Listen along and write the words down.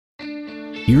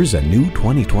Here's a new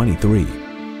 2023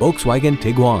 Volkswagen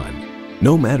Tiguan.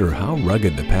 No matter how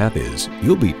rugged the path is,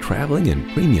 you'll be traveling in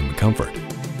premium comfort.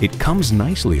 It comes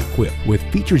nicely equipped with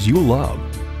features you'll love: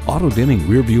 auto-dimming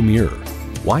rearview mirror,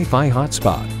 Wi-Fi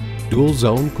hotspot,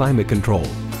 dual-zone climate control,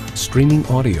 streaming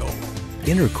audio,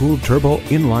 intercooled turbo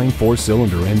inline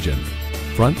 4-cylinder engine,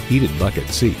 front heated bucket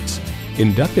seats,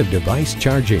 inductive device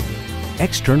charging,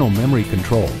 external memory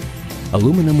control,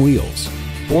 aluminum wheels,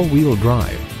 4-wheel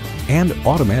drive, and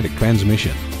automatic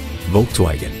transmission.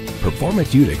 Volkswagen,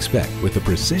 performance you'd expect with the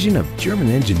precision of German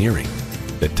engineering.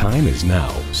 The time is now.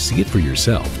 See it for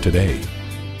yourself today.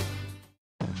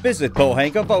 Visit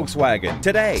Pohanka Volkswagen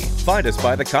today. Find us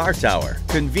by the car tower,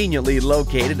 conveniently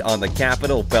located on the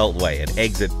Capitol Beltway at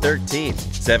exit 13,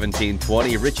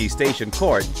 1720 Ritchie Station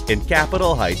Court in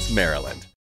Capitol Heights, Maryland.